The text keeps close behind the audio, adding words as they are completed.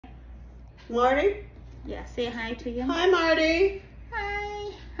Marty? Yeah, say hi to him. Hi, Marty.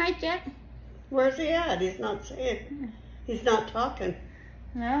 Hi. Hi, Jack. Where's he at? He's not saying. He's not talking.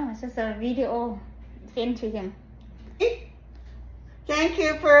 No, it's just a video sent to him. Thank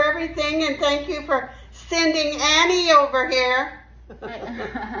you for everything, and thank you for sending Annie over here.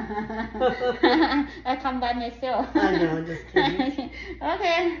 I come by myself. I know, just kidding.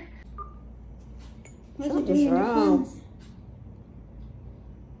 Okay. Something's wrong.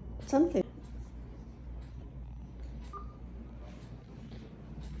 Something.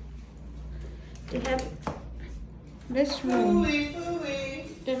 They have restroom. Fooey,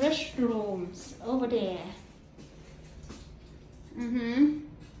 fooey. The restrooms over there.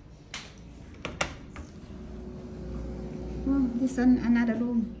 Oh, this one another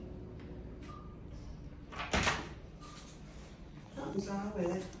room. Something's wrong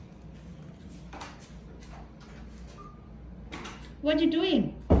with it. What you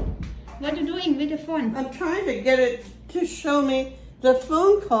doing? What you doing with the phone? I'm trying to get it to show me the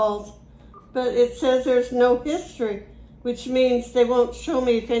phone calls, but it says there's no history, which means they won't show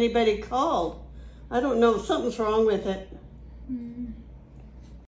me if anybody called. I don't know, something's wrong with it.